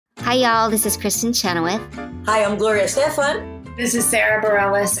Hi, y'all. This is Kristen Chenoweth. Hi, I'm Gloria Stefan. This is Sarah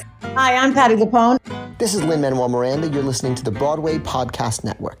Bareilles. Hi, I'm Patti LuPone. This is Lin-Manuel Miranda. You're listening to the Broadway Podcast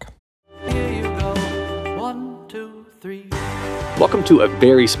Network. Here you go. 1, 2, 3. Welcome to a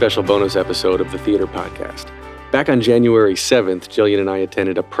very special bonus episode of the Theater Podcast. Back on January 7th, Jillian and I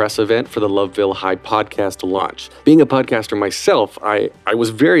attended a press event for the Loveville High podcast launch. Being a podcaster myself, I was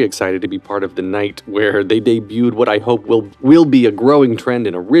very excited to be part of the night where they debuted what I hope will be a growing trend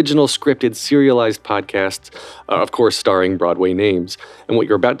in original, scripted, serialized podcasts, of course starring Broadway names. And what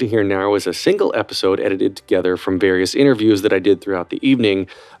you're about to hear now is a single episode edited together from various interviews that I did throughout the evening.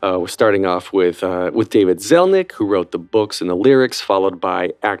 We're starting off with David Zelnick, who wrote the books and the lyrics, followed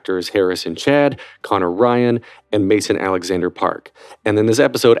by actors Harrison Chad, Connor Ryan, and Mason Alexander Park. And then this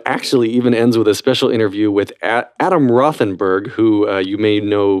episode actually even ends with a special interview with Adam Rothenberg, who you may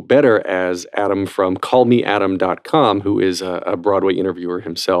know better as Adam from callmeadam.com, who is a Broadway interviewer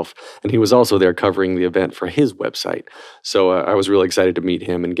himself. And he was also there covering the event for his website. So I was really excited to meet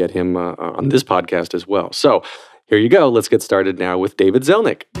him and get him on this podcast as well. So here you go. Let's get started now with David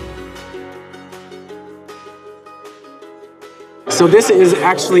Zelnick. So this is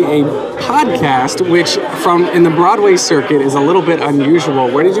actually a podcast, which in the Broadway circuit is a little bit unusual.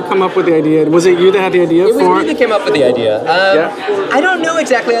 Where did you come up with the idea? Was it you that had the idea It was me that came up with the idea. I don't know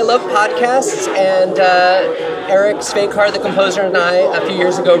exactly. I love podcasts, and Eric Svekar, the composer, and I, a few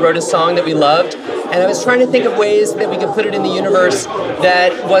years ago, wrote a song that we loved. And I was trying to think of ways that we could put it in the universe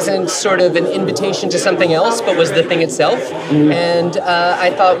that wasn't sort of an invitation to something else, but was the thing itself. Mm-hmm. And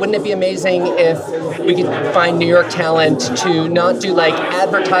I thought, wouldn't it be amazing if we could find New York talent to not do like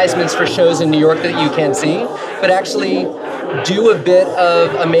advertisements for shows in New York that you can't see, but actually do a bit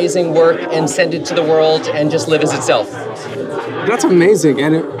of amazing work and send it to the world and just live as itself. That's amazing.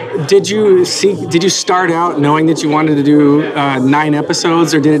 And did you start out knowing that you wanted to do 9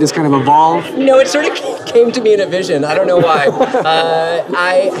 episodes, or did it just kind of evolve? No, it sort of came to me in a vision. I don't know why.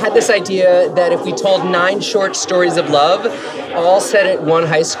 I had this idea that if we told 9 short stories of love, all set at one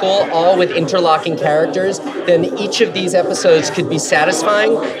high school, all with interlocking characters, then each of these episodes could be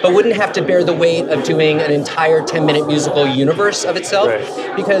satisfying, but wouldn't have to bear the weight of doing an entire 10-minute musical universe of itself.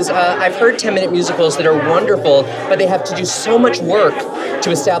 Right. Because I've heard 10-minute musicals that are wonderful, but they have to do so much work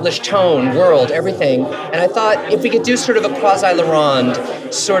to establish tone, world, everything. And I thought if we could do sort of a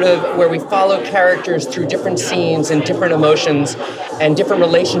quasi-La sort of where we follow characters through different scenes and different emotions and different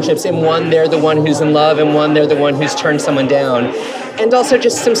relationships. In one, they're the one who's in love, and one, they're the one who's turned someone down. And also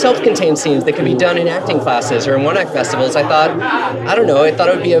just some self-contained scenes that could be done in acting classes or in one-act festivals. I thought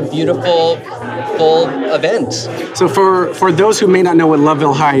it would be a beautiful, full event. So for those who may not know what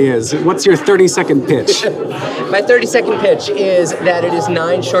Loveville High is, what's your 30-second pitch? My 30-second pitch is that it is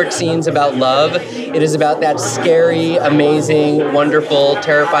 9 short scenes about love. It is about that scary, amazing, wonderful,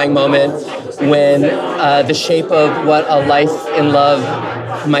 terrifying moment when the shape of what a life in love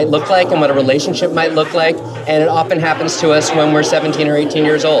might look like and what a relationship might look like, and it often happens to us when we're 17 or 18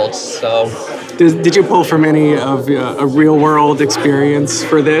 years old. So, did you pull from any of a real-world experience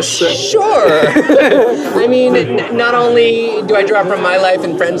for this? Sure. I mean, not only do I draw from my life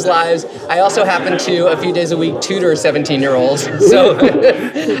and friends' lives, I also happen to, a few days a week, tutor 17-year-olds. So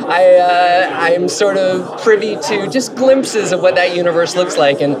I'm sort of privy to just glimpses of what that universe looks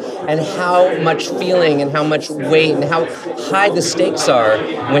like and how much feeling and how much weight and how high the stakes are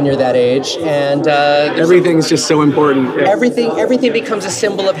when you're that age. And everything's just so important. Yeah. Everything becomes a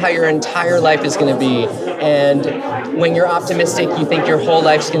symbol of how your entire life is going to be. And when you're optimistic, you think your whole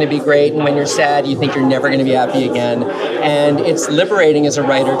life's going to be great. And when you're sad, you think you're never going to be happy again. And it's liberating as a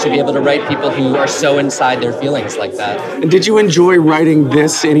writer to be able to write people who are so inside their feelings like that. And did you enjoy writing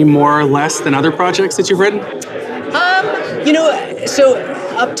this any more or less than other projects that you've written? So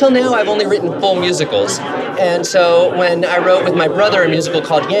up till now, I've only written full musicals. And so when I wrote with my brother a musical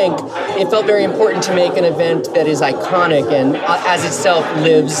called Yank, it felt very important to make an event that is iconic and as itself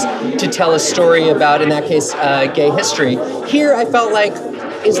lives to tell a story about, in that case, gay history. Here, I felt like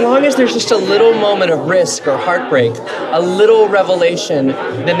as long as there's just a little moment of risk or heartbreak, a little revelation,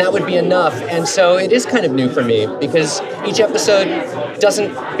 then that would be enough. And so it is kind of new for me because each episode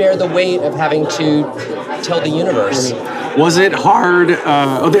doesn't bear the weight of having to tell the universe. Was it hard?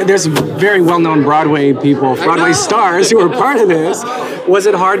 There's very well-known Broadway stars who are part of this. Was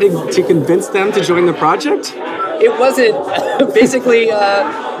it hard to convince them to join the project? It wasn't. Basically,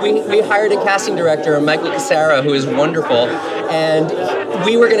 we hired a casting director, Michael Casara, who is wonderful, and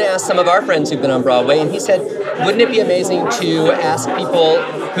we were going to ask some of our friends who've been on Broadway, and he said, wouldn't it be amazing to ask people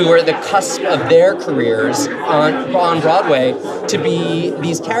who are the cusp of their careers on Broadway to be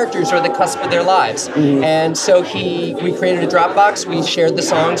these characters who are the cusp of their lives? And so we created a Dropbox. We shared the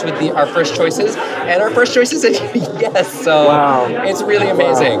songs with our first choices, and our first choices said yes. So it's really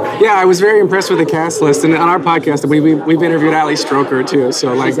amazing. Yeah, I was very impressed with the cast list, and on our podcast, we've interviewed Ali Stroker too.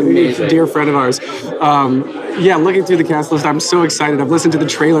 So like, dear friend of ours. Looking through the cast list, I'm so excited. I've listened to the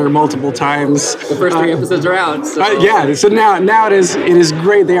trailer multiple times. The first 3 episodes are out. So. So now it is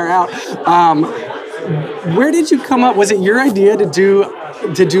great. They are out. Where did you come up? Was it your idea to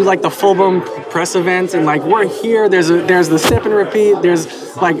do like the full-blown press event, and like we're here, there's the step and repeat, there's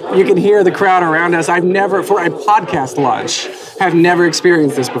like you can hear the crowd around us. I've never, for a podcast launch, have never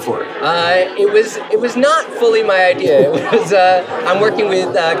experienced this before. It was not fully my idea. It was I'm working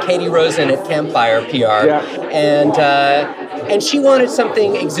with Katie Rosen at Campfire PR, and she wanted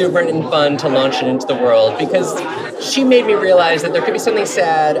something exuberant and fun to launch it into the world, because she made me realize that there could be something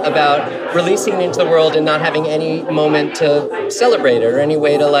sad about releasing it into the world and not having any moment to celebrate it or any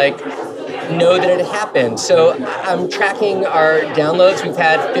way to like know that it happened. So I'm tracking our downloads. We've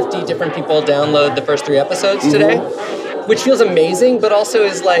had 50 different people download the first 3 episodes today, which feels amazing, but also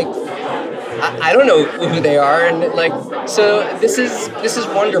is like, I don't know who they are, and like, so this is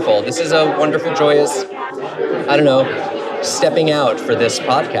wonderful. This is a wonderful, joyous, I don't know, stepping out for this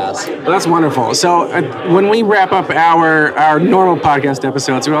podcast. Well, that's wonderful. So when we wrap up our normal podcast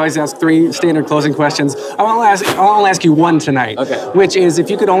episodes, we always ask 3 standard closing questions. I'll only ask you one tonight, which is if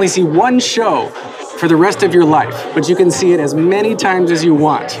you could only see one show for the rest of your life, but you can see it as many times as you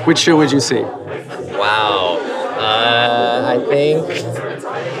want, which show would you see? Wow.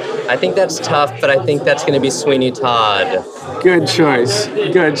 I think that's tough, but I think that's going to be Sweeney Todd. Good choice.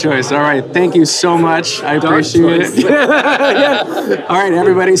 All right. Thank you so much. I appreciate it. All right,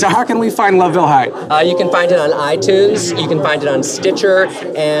 everybody. So how can we find Loveville High? You can find it on iTunes. You can find it on Stitcher.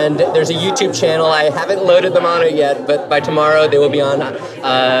 And there's a YouTube channel. I haven't loaded them on it yet, but by tomorrow they will be on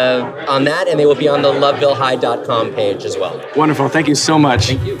that, and they will be on the lovevillehigh.com page as well. Wonderful. Thank you so much.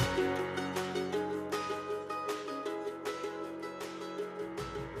 Thank you.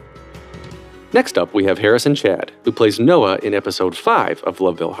 Next up, we have Harrison Chad, who plays Noah in episode 5 of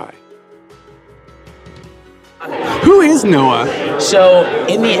Loveville High. Who is Noah? So,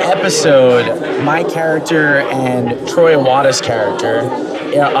 in the episode, my character and Troy Awada's character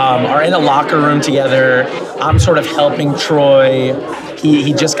are in a locker room together. I'm sort of helping Troy.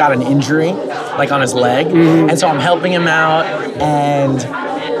 He just got an injury, like on his leg, and so I'm helping him out, and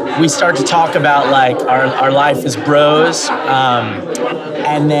we start to talk about like our life as bros.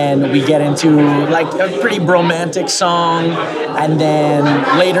 And then we get into like a pretty romantic song. And then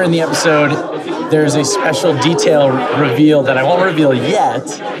later in the episode, there's a special detail reveal that I won't reveal yet.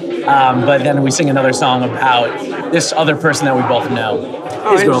 But then we sing another song about this other person that we both know.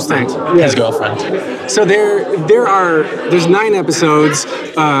 His girlfriend. Yeah. His girlfriend. So there's 9 episodes.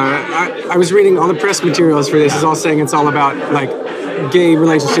 I was reading all the press materials for this. It's all saying it's all about like gay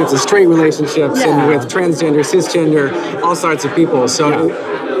relationships and straight relationships, and with transgender, cisgender, all sorts of people. So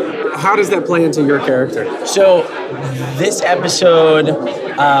how does that play into your character? So this episode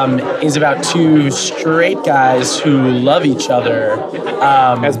is about 2 straight guys who love each other.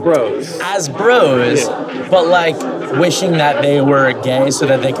 As bros. But like wishing that they were gay so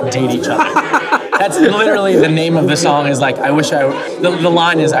that they could date each other. That's literally the name of the song, is like, the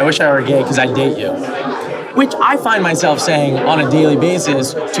line is, I wish I were gay because I'd date you. Which I find myself saying on a daily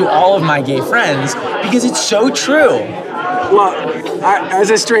basis to all of my gay friends, because it's so true. Well, as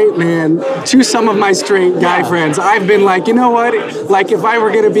a straight man, to some of my straight guy friends, I've been like, you know what? Like, if I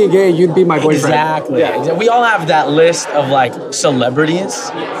were going to be gay, you'd be my boyfriend. Exactly. We all have that list of, like,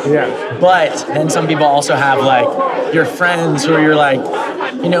 celebrities. Yeah. But then some people also have, like, your friends who you're like,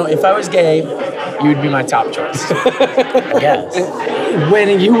 you know, if I was gay, you'd be my top choice. I guess.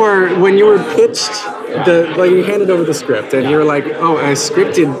 When you were pitched... you handed over the script and you were like, oh, a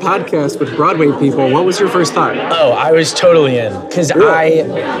scripted podcast with Broadway people. What was your first thought? Oh, I was totally in, because I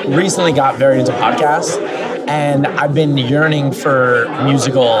recently got very into podcasts, and I've been yearning for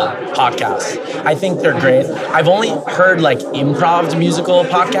musical podcasts. I think they're great. I've only heard like improv musical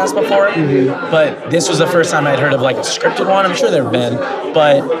podcasts before, but this was the first time I'd heard of like a scripted one. I'm sure there have been,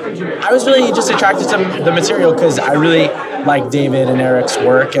 but I was really just attracted to the material because I really like David and Eric's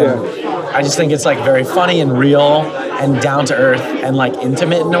work, and I just think it's like very funny and real and down to earth and like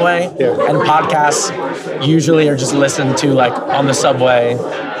intimate in a way. Yeah. And podcasts usually are just listened to like on the subway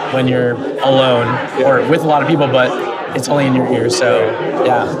when you're alone or with a lot of people, but it's only in your ears. So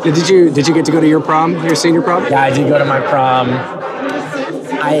yeah. Did you get to go to your prom, your senior prom? Yeah, I did go to my prom.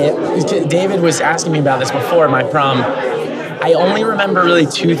 David was asking me about this before my prom. I only remember really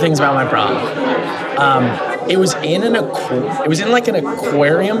two things about my prom. It was in like an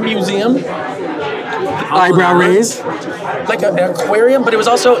aquarium museum. Eyebrow raise? Like an aquarium, but it was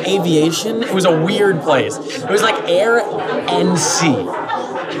also aviation. It was a weird place. It was like air and sea.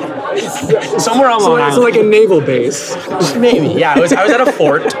 Somewhere on Long Island. So like a naval base. Maybe, yeah. I was at a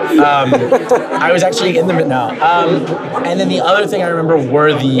fort. I was actually in the and then the other thing I remember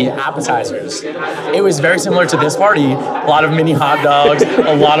were the appetizers. It was very similar to this party. A lot of mini hot dogs,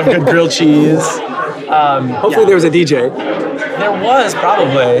 a lot of good grilled cheese. Hopefully there was a DJ. There was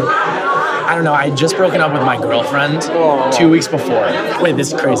probably. I don't know, I had just broken up with my girlfriend 2 weeks before. Wait,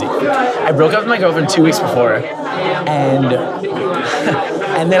 this is crazy. I broke up with my girlfriend 2 weeks before, and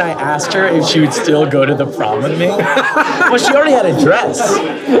then I asked her if she would still go to the prom with me. Well, she already had a dress.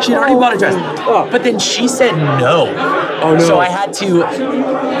 She'd already bought a dress. But then she said no. Oh, no. So I had to,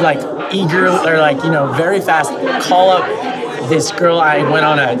 very fast call up this girl I went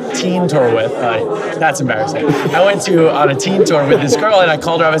on a teen tour with. That's embarrassing. I went on a teen tour with this girl, and I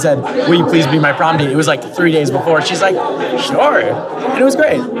called her up and said, will you please be my prom date? It was like 3 days before. She's like, sure. And it was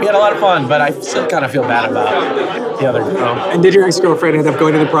great. We had a lot of fun, but I still kind of feel bad about the other girl. And did your ex-girlfriend end up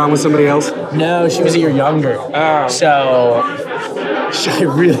going to the prom with somebody else? No, she was a year younger. So I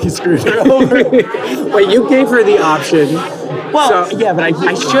really screwed her over. Wait, you gave her the option. Well, yeah, but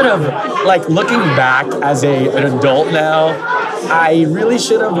I should have, looking back as an adult now, I really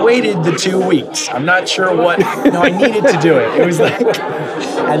should have waited the 2 weeks. I'm not sure what, I needed to do it. It was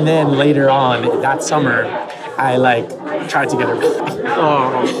and then later on, that summer, I tried to get her back.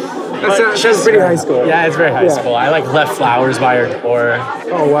 Oh. That's pretty high school. Yeah, it's very high school. I left flowers by her door.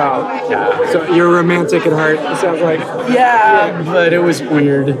 Oh, wow. Yeah. So you're romantic at heart, it sounds like. Yeah, but it was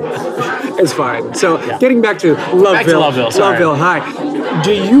weird. It's fine. So getting back to Loveville. Back to Loveville, sorry. Loveville, hi.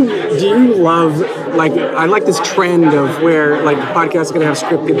 Do you love, I like this trend of where podcasts are going to have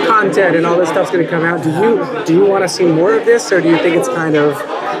scripted content and all this stuff's going to come out. Do you want to see more of this, or do you think it's kind of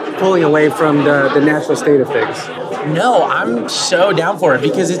pulling away from the natural state of things? No, I'm so down for it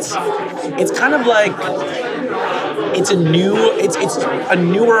because it's kind of like it's a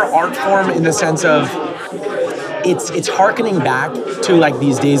newer art form in the sense of it's harkening back to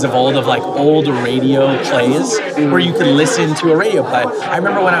these days of old old radio plays where you could listen to a radio play. I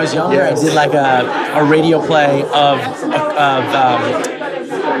remember when I was younger, I did a radio play of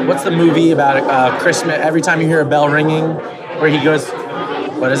what's the movie about Christmas? Every time you hear a bell ringing, where he goes,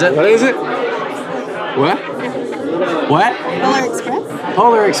 what is it? What is it? What?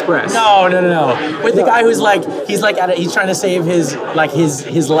 Polar Express. No. With the guy who's he's trying to save his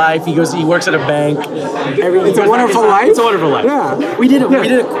life. He works at a bank. It's a Wonderful Life. It's a Wonderful Life. Yeah. We did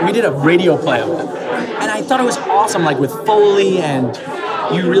a radio play of it, and I thought it was awesome. With Foley, and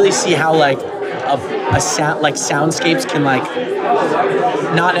you really see how a sound soundscapes can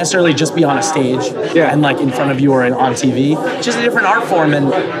not necessarily just be on a stage and in front of you or on TV. It's just a different art form,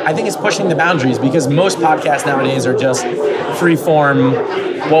 and I think it's pushing the boundaries because most podcasts nowadays are just free form.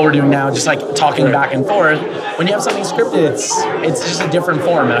 What we're doing now, just talking back and forth. When you have something scripted, it's just a different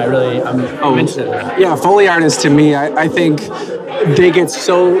form, and I'm interested in that. Yeah, Foley artists to me, I think they get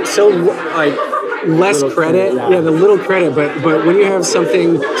so less credit. Yeah, the little credit, but when you have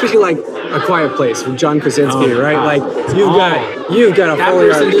something, especially A Quiet Place with John Krasinski, right? You've got a that Foley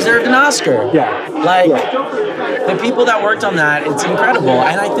person artist. deserved an Oscar. Yeah. The people that worked on that, it's incredible,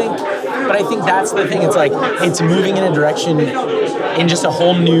 and I think that's the thing. It's moving in a direction in just a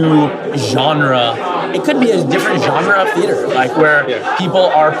whole new genre. It could be a different genre of theater, where people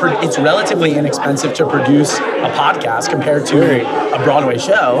are. It's relatively inexpensive to produce a podcast compared to a Broadway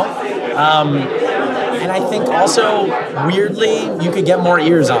show. And I think also, weirdly, you could get more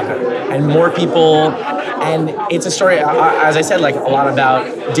ears on it and more people. And it's a story, as I said, a lot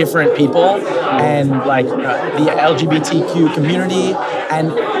about different people and the LGBTQ community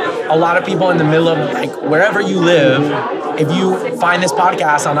and a lot of people in the middle of wherever you live. If you find this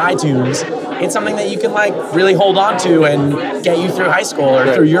podcast on iTunes, it's something that you can really hold on to and get you through high school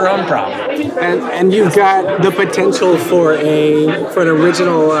or through your own prom. And you've got the potential for an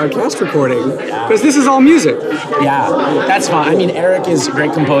original cast recording because this is all music. Yeah, that's fun. I mean, Eric is a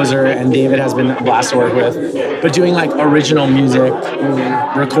great composer and David has been a blast to work with. But doing original music,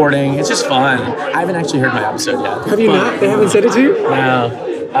 recording, it's just fun. I haven't actually heard my episode yet. Have you not? They haven't said it to you? No.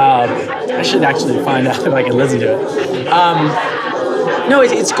 I should actually find out if I can listen to it. No,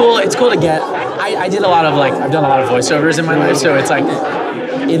 it's cool. It's cool to get. I did a lot of I've done a lot of voiceovers in my life, so it's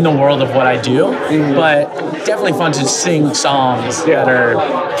in the world of what I do. But definitely fun to sing songs that are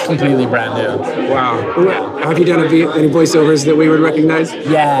completely brand new. Wow. Have you done any voiceovers that we would recognize?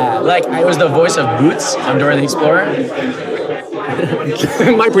 Yeah, like I was the voice of Boots on Dora the Explorer.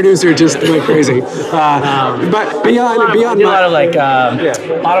 My producer just went crazy. But beyond I did a lot of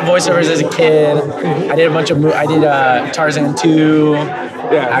a lot of voiceovers as a kid. I did a bunch of I did Tarzan 2.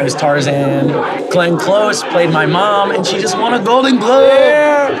 Yeah. I was Tarzan. Glenn Close played my mom, and she just won a Golden Globe.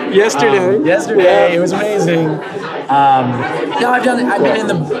 Yeah. Yesterday. It was amazing. I've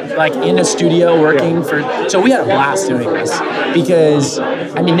been in the studio working so we had a blast doing this because,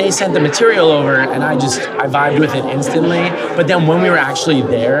 they sent the material over and I vibed with it instantly. But then when we were actually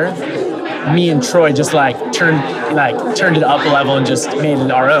there, me and Troy just turned it up a level and just made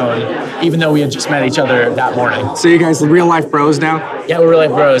it our own, even though we had just met each other that morning. So you guys real life bros now? Yeah, we're real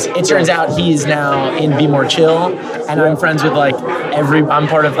life bros. It turns out he's now in Be More Chill, and I'm friends with I'm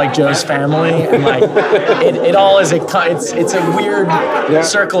part of Joe's family, and it all is it's a weird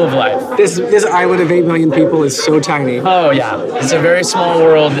circle of life. This island of 8 million people is so tiny. Oh yeah, it's a very small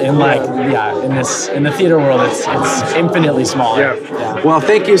world, and in the theater world, it's infinitely smaller. Yeah. Well,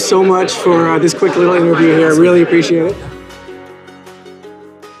 thank you so much for this quick little interview here. Really appreciate it.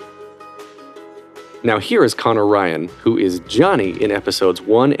 Now here is Connor Ryan, who is Johnny in episodes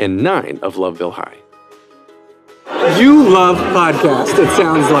 1 and 9 of Loveville High. You love podcasts, it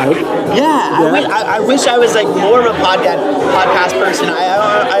sounds like. I wish I was more of a podcast person.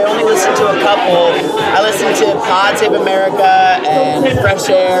 I only listen to a couple. I listen to Pod Save America and Fresh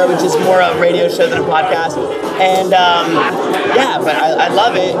Air, which is more a radio show than a podcast. And but I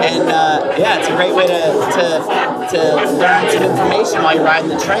love it. And it's a great way to learn some information while you're riding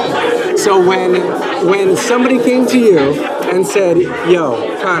the train. So when somebody came to you and said,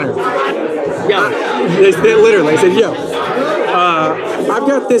 "Yo, Connor," they said, "Yo, I've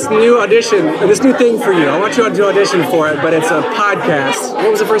got this new thing for you. I want you to audition for it, but it's a podcast."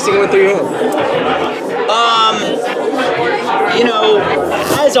 What was the first thing that went through your head?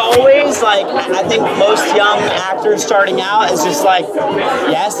 As always, I think most young actors starting out is just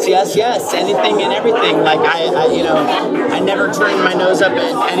yes, anything and everything. I never turned my nose up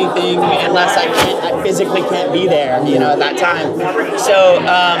at anything unless I physically can't be there, at that time. So,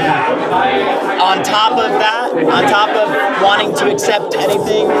 on top of wanting to accept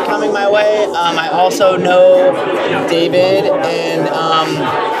anything coming my way, I also know David and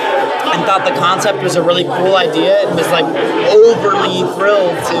thought the concept was a really cool idea and was overly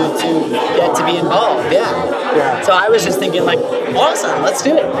thrilled to get to be involved. Yeah. So I was just thinking awesome, let's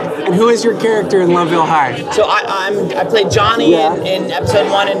do it. And who is your character in Loveville High? So I played Johnny in episode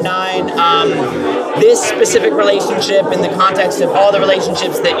 1 and 9. This specific relationship, in the context of all the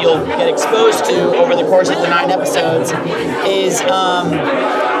relationships that you'll get exposed to over the course of the 9 episodes, is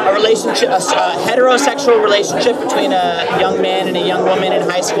a relationship, a heterosexual relationship between a young man and a young woman in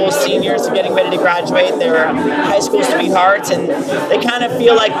high school, seniors getting ready to graduate. They're high school sweethearts, and they kind of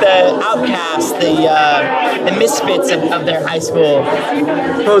feel like the outcasts, the misfits of their high school.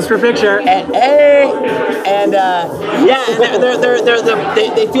 Pose for picture. They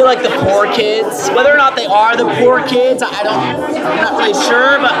feel like the poor kids. Whether or not they are the poor kids, I'm not really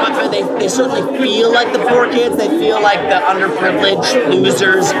sure, but they certainly feel like the poor kids. They feel like the underprivileged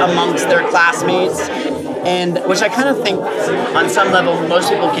losers amongst their classmates, and which I kind of think on some level most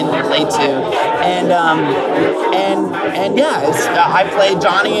people can relate to. I play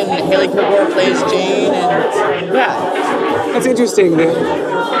Johnny and Haley Kilgore plays Jane, and That's interesting that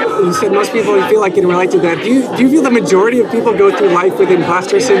you said most people feel like can relate to that. Do you feel the majority of people go through life with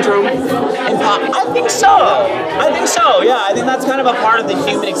imposter syndrome? I think so. Yeah, I think that's kind of a part of the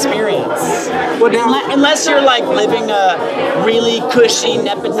human experience. Unless you're living a really cushy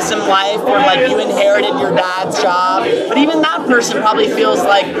nepotism life where you inherited your dad's job, but even that person probably feels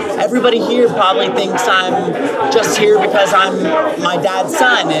like everybody here probably thinks I'm just here because I'm my dad's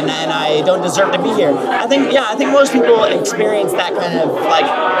son and I don't deserve to be here. I think most people experience that kind of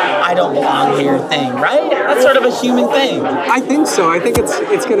I don't belong here thing, right? That's sort of a human thing. I think so. I think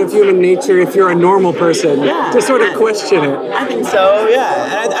it's kind of human nature if you're a normal person to sort of question it. I think so,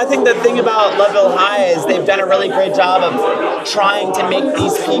 yeah. And I think the thing about Loveville High is they've done a really great job of trying to make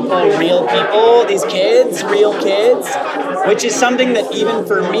these people real people, these kids, real kids, which is something that even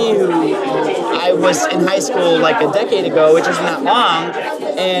for me, who I was in high school a decade ago, which isn't that long,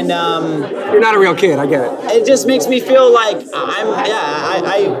 and you're not a real kid, I get it. It just makes me feel like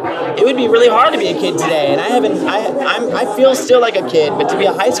it would be really hard to be a kid today, and I feel still like a kid, but to be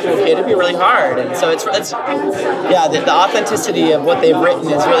a high school kid, it'd be really hard. And so the authenticity of what they've written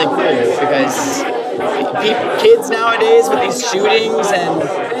is really cool because kids nowadays with these shootings and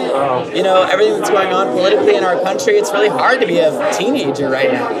everything that's going on politically in our country, it's really hard to be a teenager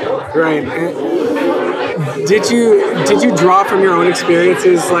right now. Right. Did you draw from your own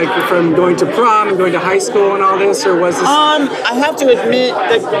experiences, like from going to prom and going to high school and all this, or was this? I have to admit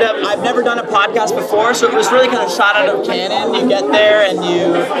that I've never done a podcast before, so it was really kind of shot out of cannon. You get there and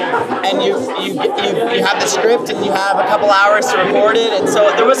you have the script and you have a couple hours to record it, and so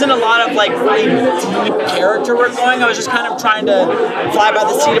there wasn't a lot of like really deep character work going. I was just kind of trying to fly by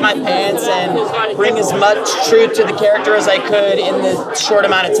the seat of my pants and bring as much truth to the character as I could in the short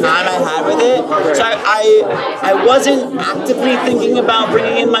amount of time I had with it. So I wasn't actively thinking about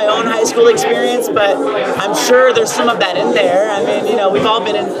bringing in my own high school experience, but I'm sure there's some of that in there. I mean, we've all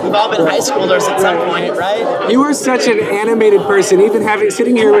been high schoolers at some point, right? You are such an animated person. Even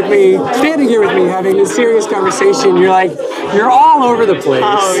standing here with me, having this serious conversation, you're all over the place.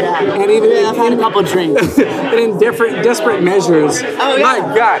 Oh yeah. And even I've had a couple drinks. and in desperate measures. Oh yeah. My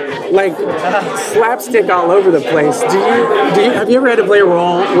God, like slapstick all over the place. Have you ever had to play a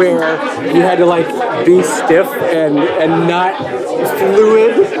role where you had to like be stiff and not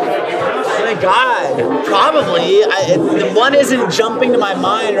fluid? Oh my God, probably. The one isn't jumping to my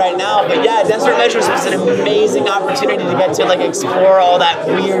mind right now, but yeah, Desperate Measures was an amazing opportunity to get to like explore all that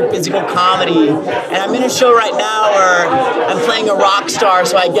weird physical comedy. And I'm in a show right now where I'm playing a rock star,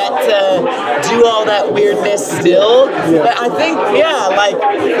 so I get to do all that weirdness still. Yeah. But I think,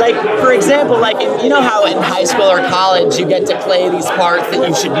 like for example, like how in high school or college you get to play these parts that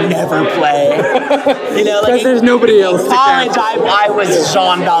you should never play. Because there's nobody else. In college, I was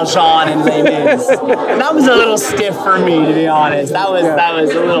Jean Valjean in Les Mis. And that was a little stiff for me, to be honest. But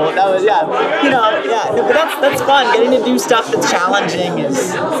that's fun. Getting to do stuff that's challenging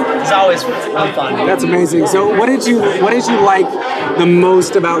is always really fun. That's amazing. So what did you like the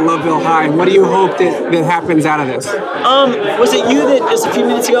most about Loveville High? What do you hope that happens out of this? Was it you that just a few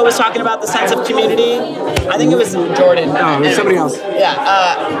minutes ago was talking about the sense of community? I think it was Jordan. No, it was somebody else. Yeah.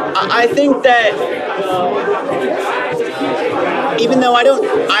 I think that even though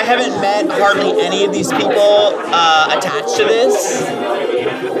I haven't met hardly any of these people attached to this,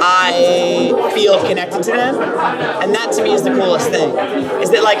 I feel connected to them, and that to me is the coolest thing.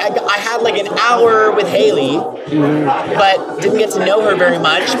 Is that like I had like an hour with Haley, but didn't get to know her very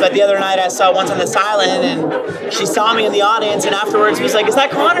much. But the other night I saw Once on the Island, and she saw me in the audience, and afterwards was like, "Is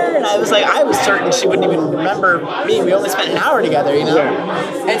that Connor?" And I was like, I was certain she wouldn't even remember me. We only spent an hour together,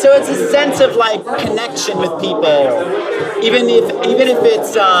 And so it's a sense of like connection with people, even if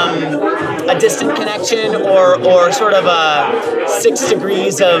it's a distant connection or sort of a 6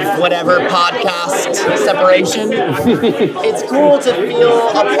 degrees of whatever podcast separation. It's cool to feel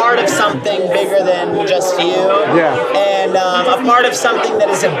a part of something bigger than just you. Yeah. And a part of something that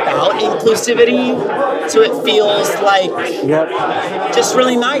is about inclusivity. So it feels like just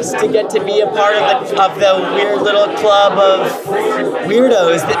really nice to get to be a part of the weird little club of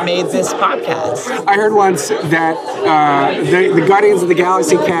weirdos that made this podcast. I heard once that the Guardians of the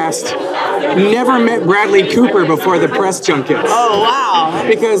Galaxy cast never met Bradley Cooper before the press junkets. Oh, wow.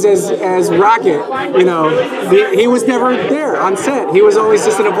 Because as Rocket, he was never there on set. He was always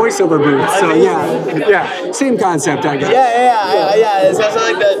just in a voiceover booth. So yeah, same concept, I guess. Yeah. It's also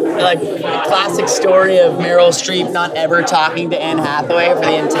like the classic story of Meryl Streep not ever talking to Anne Hathaway for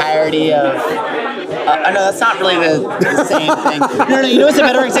the entirety of. No, that's not really the same thing. No. You know what's a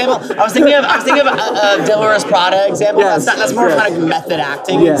better example? I was thinking of Dolores Prada example. Yes, that's more kind of method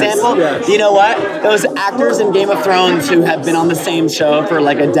acting example. Yes. You know what? Those actors in Game of Thrones who have been on the same show for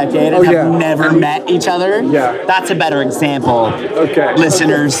like a decade and have never met each other. Yeah. That's a better example. Okay.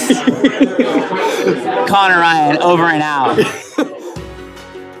 Listeners. Connor Ryan, over and out.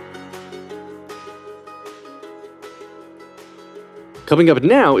 Coming up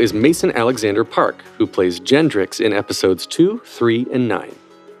now is Mason Alexander Park, who plays Gendrix in episodes 2, 3, and 9.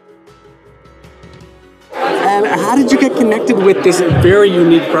 And how did you get connected with this very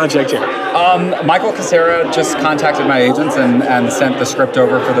unique project here? Michael Casera just contacted my agents and sent the script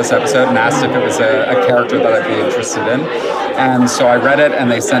over for this episode and asked if it was a character that I'd be interested in. And so I read it,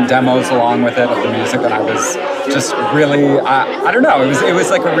 and they sent demos along with it of the music, and I was just really, I don't know, it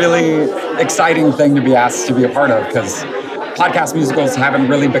was like a really exciting thing to be asked to be a part of, because podcast musicals haven't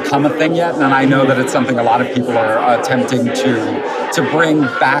really become a thing yet, and I know that it's something a lot of people are attempting to bring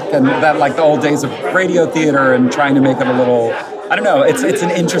back, and that like the old days of radio theater and trying to make it a little, I don't know, it's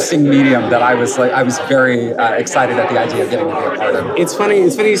an interesting medium that I was very excited at the idea of getting to be a part of. It's funny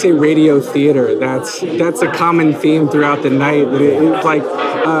you say radio theater. That's a common theme throughout the night. It's like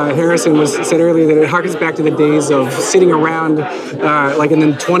Harrison said earlier that it harkens back to the days of sitting around, like in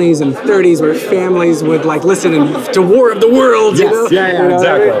the 20s and 30s, where families would like listen to War of the Worlds. Yes. You know? Yeah,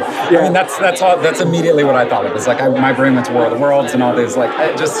 exactly. Yeah. I mean, that's immediately what I thought of. It's like my brain went to War of the Worlds and all these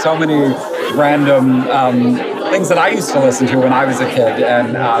like just so many random things that I used to listen to when I was a kid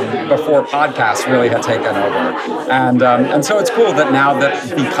and before podcasts really had taken over. And so it's cool that now that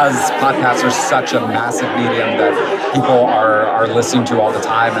because podcasts are such a massive medium that people are listening to all the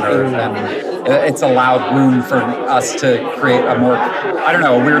time and it's allowed room for us to create a more, I don't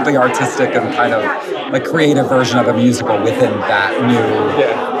know, a weirdly artistic and kind of like creative version of a musical within that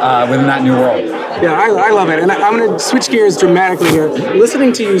new world. Yeah, I love it. And I'm going to switch gears dramatically here.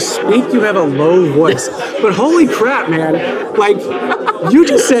 Listening to you speak, you have a low voice. But holy crap, man. Like, you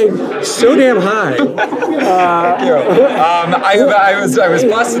just sang so damn high. Thank you. I was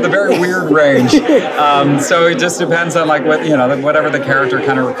blessed with a very weird range. So it just depends on like whatever the character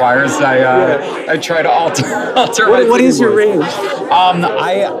kind of requires. I try to alter. What is your range?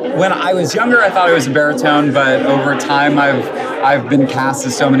 When I was younger, I thought I was a baritone, but over time I've been cast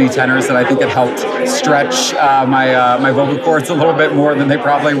as so many tenors that I think it helped stretch my vocal cords a little bit more than they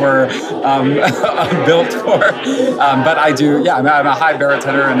probably were built for. But I do, I'm a high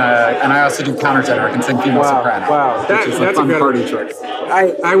baritone and I also do countertenor. I can sing female soprano. Wow, which is a fun party trick.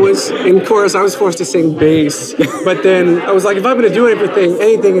 I was in chorus. I was forced to sing bass, but then I was like, if I'm going to do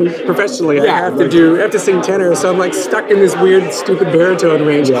anything professionally, I have to sing tenor. So I'm like stuck in this weird, stupid baritone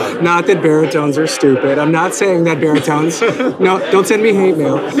range. Yeah. Not that baritones are stupid. I'm not saying that baritones. No, don't send me hate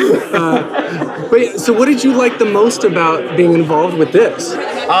mail. But so, what did you like the most about being involved with this?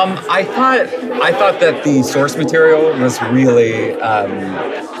 I thought that the source material was really.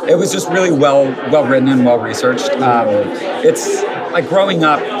 It was just really well written and well researched. It's like growing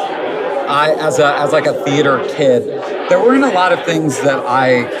up, as a theater kid, there weren't a lot of things that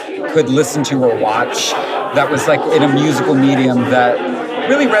I could listen to or watch that was like in a musical medium that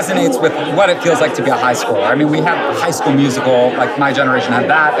really resonates with what it feels like to be a high schooler. I mean, we had High School Musical, like my generation had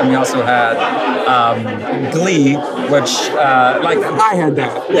that, and we also had Glee, which I had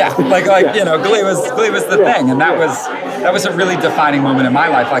that. Yeah, Glee was the thing, and that was a really defining moment in my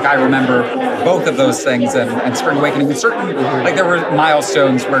life. Like I remember both of those things and Spring Awakening. And certain like there were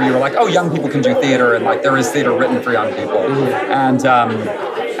milestones where you were like, oh, young people can do theater, and like there is theater written for young people, and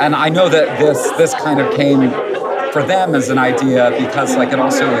I know that this kind of came for them as an idea because like it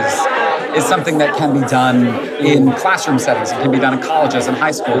also is something that can be done in classroom settings. It can be done in colleges and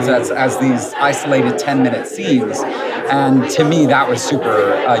high schools as these isolated 10-minute scenes. And to me, that was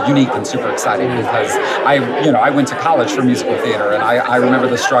super unique and super exciting because I went to college for musical theater, and I remember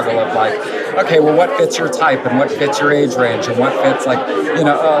the struggle of like, okay, well, what fits your type and what fits your age range and what fits like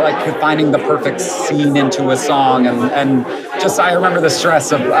finding the perfect scene into a song and just I remember the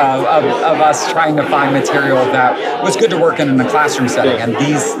stress of us trying to find material that was good to work in a classroom setting, and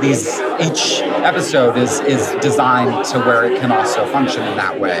these each episode is designed to where it can also function in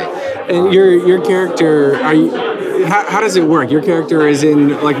that way. And your character, how does it work? Your character is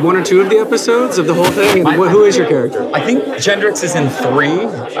in like one or two of the episodes of the whole thing, and who is your character? I think Gendrix is in 3,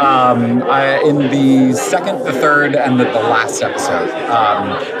 in the second, the third, and the last episode.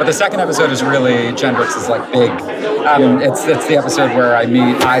 But the second episode is really Gendrix is like big. It's the episode where I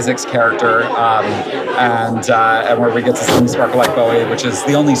meet Isaac's character, and where we get to sing "Sparkle Like Bowie," which is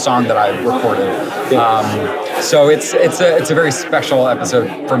the only song that I've recorded. So it's a very special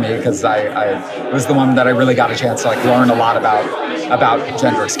episode for me because it was the one that I really got a chance to like learn a lot about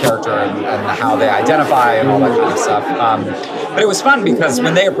Gendrix's character and how they identify and all that kind of stuff. But it was fun because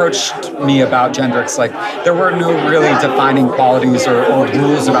when they approached me about Gendrix, like there were no really defining qualities or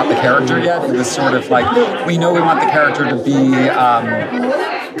rules about the character yet. It was sort of like we know we want the character to be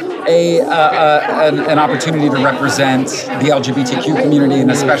an opportunity to represent the LGBTQ community,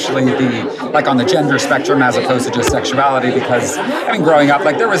 and especially the on the gender spectrum as opposed to just sexuality, because I mean growing up,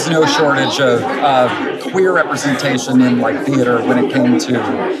 like there was no shortage of queer representation in like theater when it came to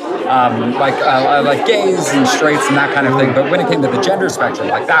like gays and straights and that kind of thing. But when it came to the gender spectrum,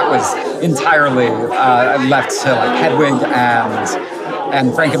 like that was entirely left to like Hedwig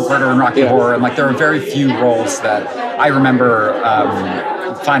and Frankenfurter and Rocky Horror, and like there were very few roles that I remember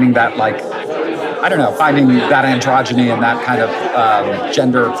finding that finding that androgyny and that kind of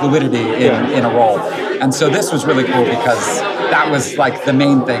gender fluidity in a role. And so this was really cool because that was like the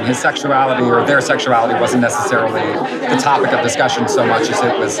main thing. His sexuality or their sexuality wasn't necessarily the topic of discussion so much as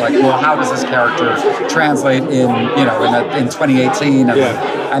it was like, well, how does this character translate in 2018?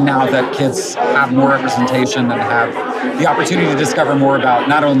 And now that kids have more representation and have the opportunity to discover more about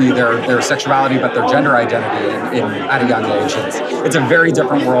not only their sexuality but their gender identity at a young age, it's a very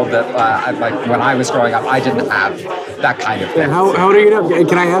different world that like when I was growing up, I didn't have that kind of thing. How old are you now?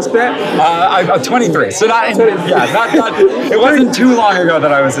 Can I ask that? I'm 23, so not it wasn't too long ago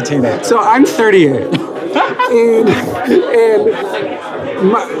that I was a teenager. So I'm 38, and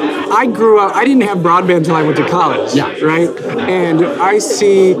I grew up. I didn't have broadband until I went to college. Yeah. Right. And I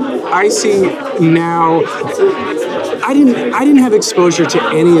see now. I didn't have exposure to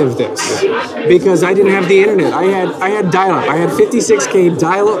any of this because I didn't have the internet. I had dial-up. I had 56K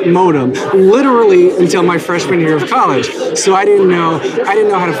dial-up modem literally until my freshman year of college. So I didn't know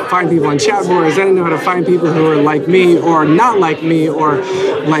how to find people on chat boards. I didn't know how to find people who were like me or not like me, or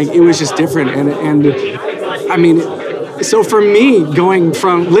like it was just different. And I mean, so for me, growing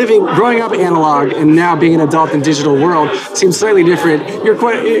up analog and now being an adult in digital world seems slightly different. You're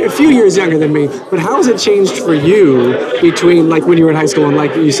quite a few years younger than me, but how has it changed for you between like when you were in high school and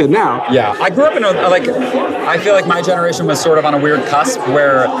like you said now? Yeah, I grew up in I feel like my generation was sort of on a weird cusp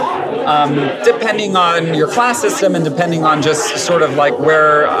where depending on your class system and depending on just sort of like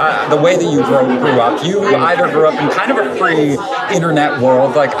where the way that you grew up, you either grew up in kind of a pre-internet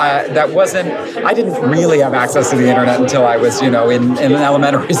world, like I didn't really have access to the internet until I was, in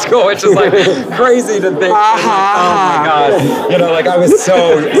elementary school, which is like crazy to think. Oh my God, like I was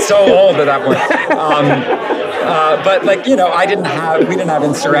so old at that point. But we didn't have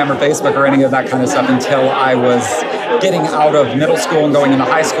Instagram or Facebook or any of that kind of stuff until I was getting out of middle school and going into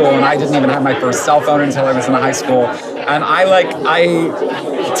high school, and I didn't even have my first cell phone until I was in high school. And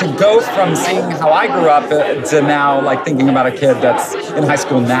to go from seeing how I grew up to now like thinking about a kid that's in high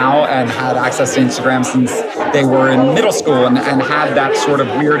school now and had access to Instagram since they were in middle school and had that sort of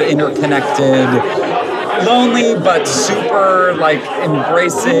weird interconnected, lonely but super like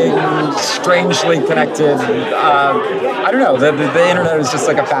embracing, strangely connected. I don't know. The internet is just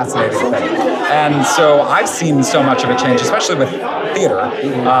like a fascinating thing, and so I've seen so much of a change, especially with theater.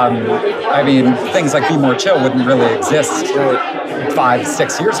 I mean, things like Be More Chill wouldn't really exist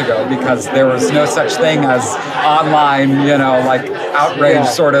 5-6 years ago because there was no such thing as online, like outrage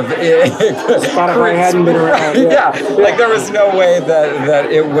sort of. Spotify hadn't been around. Yeah, like there was no way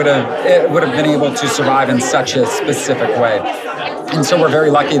that it would have been able to survive in such a specific way. And so we're very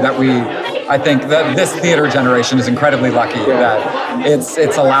lucky that I think that this theater generation is incredibly lucky that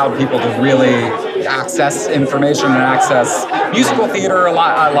it's allowed people to really access information and access musical theater a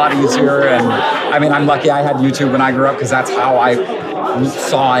lot easier. And I mean, I'm lucky I had YouTube when I grew up because that's how I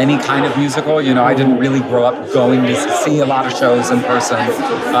saw any kind of musical. I didn't really grow up going to see a lot of shows in person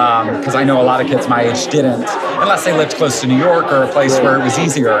because I know a lot of kids my age didn't, unless they lived close to New York or a place where it was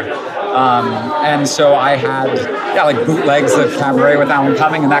easier. And so I had like bootlegs of Cabaret with Alan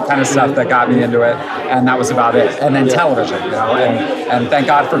Cumming and that kind of stuff that got me into it, and that was about it. And then television, and thank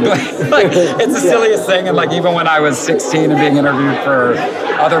God for it's the silliest thing. And like even when I was 16 and being interviewed for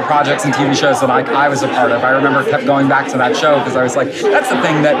other projects and TV shows that I was a part of, I remember kept going back to that show because I was like, that's the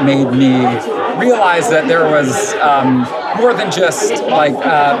thing that made me realize that there was more than just like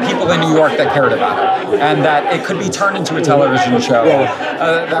people in New York that cared about it, and that it could be turned into a television show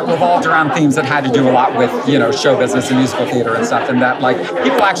that revolved around themes that had to do a lot with show business and musical theater and stuff, and that like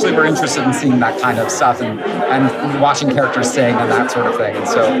people actually were interested in seeing that kind of stuff and watching characters sing and that sort of thing, and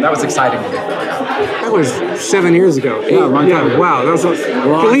so that was exciting to me. That was 7 years ago. Wow, that was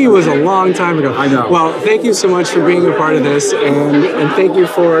Glee was a long time ago. I know. Well, thank you so much for being a part of this, and thank you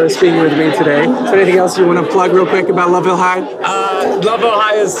for speaking with me today. Is there anything else you want to plug real quick about Loveville High? Loveville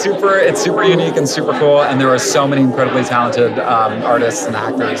High is super unique and super cool, and there are so many incredibly talented artists and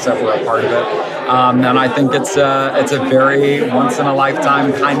actors that were a part of it. And I think it's a very once in a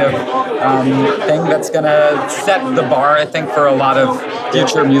lifetime kind of thing that's gonna set the bar, I think, for a lot of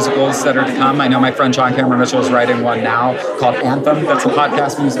future musicals that are to come. I know my friend John Cameron Mitchell is writing one now called Anthem. That's a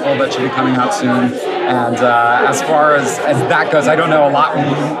podcast musical that should be coming out soon. And as far as that goes, I don't know a lot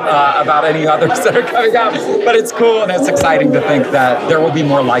about any others that are coming out, but it's cool and it's exciting to think that there will be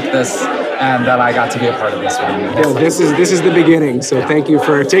more like this and that I got to be a part of this one. Yeah, this is the beginning, so thank you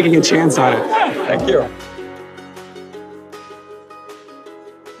for taking a chance on it. Thank you.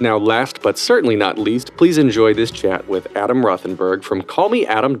 Now, last but certainly not least, please enjoy this chat with Adam Rothenberg from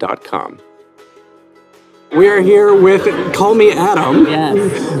callmeadam.com. We are here with Call Me Adam.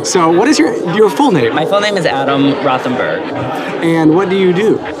 Yes. So what is your full name? My full name is Adam Rothenberg. And what do you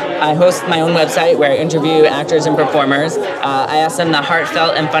do? I host my own website where I interview actors and performers. I ask them the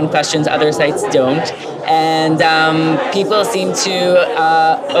heartfelt and fun questions other sites don't. And people seem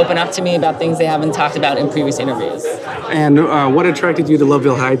to open up to me about things they haven't talked about in previous interviews. And what attracted you to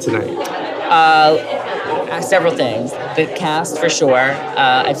Loveville High tonight? Several things. The cast, for sure.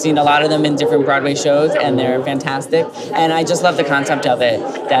 I've seen a lot of them in different Broadway shows, and they're fantastic. And I just love the concept of it,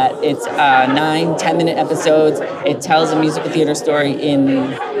 that it's 9, 10-minute episodes. It tells a musical theater story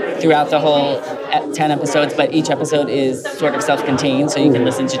throughout the whole 10 episodes, but each episode is sort of self-contained, so you can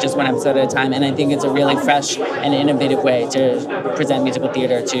listen to just one episode at a time. And I think it's a really fresh and innovative way to present musical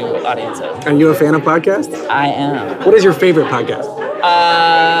theater to audiences. Are you a fan of podcasts? I am. What is your favorite podcast?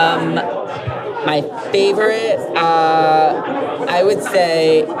 My favorite, I would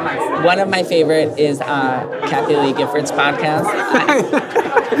say one of my favorite is Kathy Lee Gifford's podcast.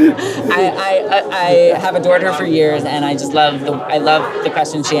 I have adored her for years, and I just love the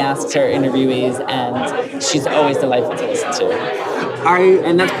questions she asks her interviewees, and she's always delightful to listen to.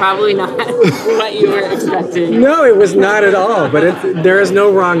 And that's probably not what you were expecting. No, it was not at all, but there is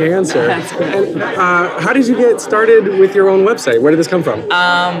no wrong answer. That's great. And, how did you get started with your own website? Where did this come from?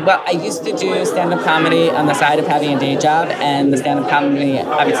 Well, I used to do stand-up comedy on the side of having a day job, and the stand-up comedy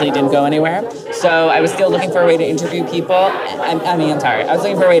obviously didn't go anywhere. So I was still looking for a way to interview people. I was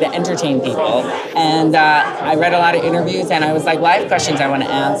looking for a way to entertain people. And I read a lot of interviews, and I was like, well, I have questions I want to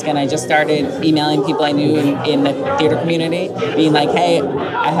ask. And I just started emailing people I knew in the theater community, being like, hey,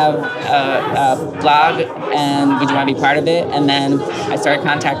 I have a blog, and would you want to be part of it? And then I started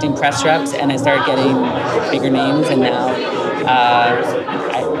contacting press reps, and I started getting bigger names, and now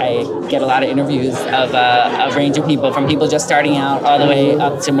I get a lot of interviews of a range of people, from people just starting out all the way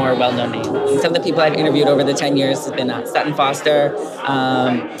up to more well-known names. Some of the people I've interviewed over the 10 years have been Sutton Foster,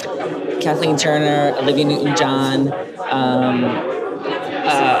 Kathleen Turner, Olivia Newton-John,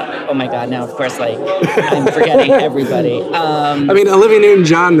 oh my God, now of course, I'm forgetting everybody. Olivia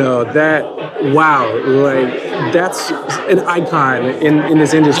Newton-John, though, that's an icon in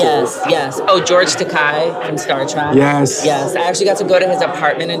this industry. Yes. Oh, George Takei from Star Trek. Yes. I actually got to go to his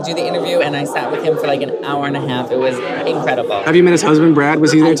apartment and do the interview, and I sat with him for an hour and a half. It was incredible. Have you met his husband, Brad?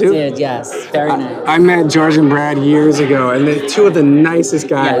 Was he there too? I did, yes. Very nice. I met George and Brad years ago, and they're two of the nicest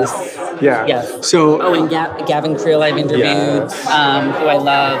guys. Yes. Yeah. Yes. So. And Gavin Creel I've interviewed, who I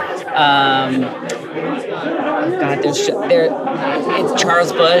love. It's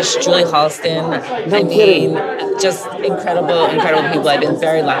Charles Bush, Julie Halston. Just incredible people. I've been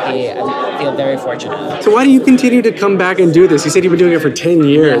very lucky. I feel very fortunate. So why do you continue to come back and do this? You said you've been doing it for 10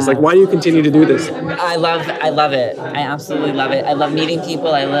 years. Yeah. Why do you continue to do this? I love it. I absolutely love it. I love meeting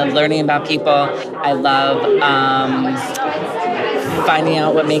people. I love learning about people. I love finding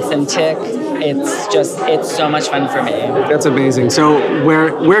out what makes them tick. It's so much fun for me. That's amazing. So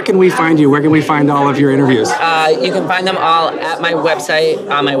where can we find you? Where can we find all of your interviews? You can find them all at on my website,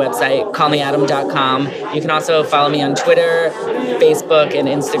 callmeadam.com. You can also follow me on Twitter, Facebook, and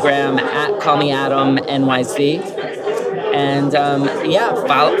Instagram at callmeadamnyc. And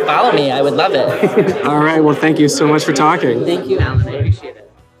follow me. I would love it. All right. Well, thank you so much for talking. Thank you, Alan. I appreciate it.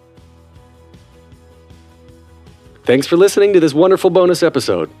 Thanks for listening to this wonderful bonus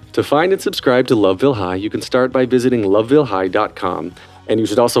episode. To find and subscribe to Loveville High, you can start by visiting lovevillehigh.com, and you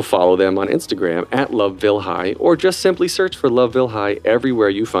should also follow them on Instagram at Loveville High, or just simply search for Loveville High everywhere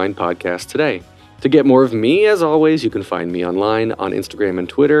you find podcasts today. To get more of me, as always, you can find me online on Instagram and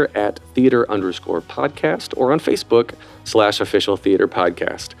Twitter at theater_podcast, or on Facebook /official theater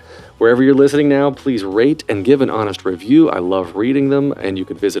podcast. Wherever you're listening now, please rate and give an honest review. I love reading them, and you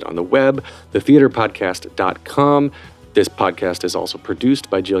can visit on the web, thetheaterpodcast.com. This podcast is also produced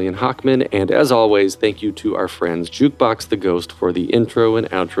by Jillian Hockman, and as always, thank you to our friends Jukebox the Ghost for the intro and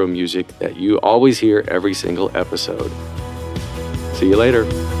outro music that you always hear every single episode. See you later.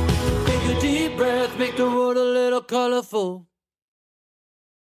 Take a deep breath, make the world a little colorful.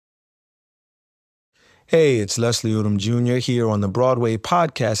 Hey, it's Leslie Odom Jr. here on the Broadway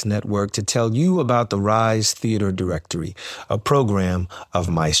Podcast Network to tell you about the Rise Theater Directory, a program of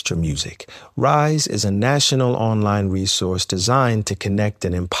Maestro Music. Rise is a national online resource designed to connect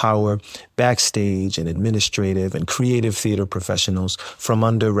and empower backstage and administrative and creative theater professionals from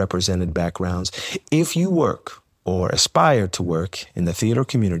underrepresented backgrounds. If you work or aspire to work in the theater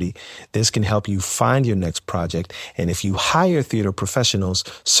community, this can help you find your next project. And if you hire theater professionals,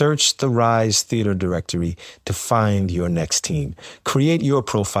 search the Rise Theater Directory to find your next team. Create your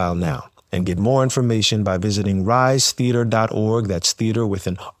profile now and get more information by visiting risetheater.org. That's theater with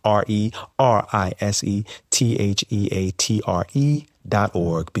an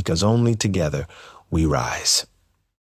RERISETHEATRE.org, because only together we rise.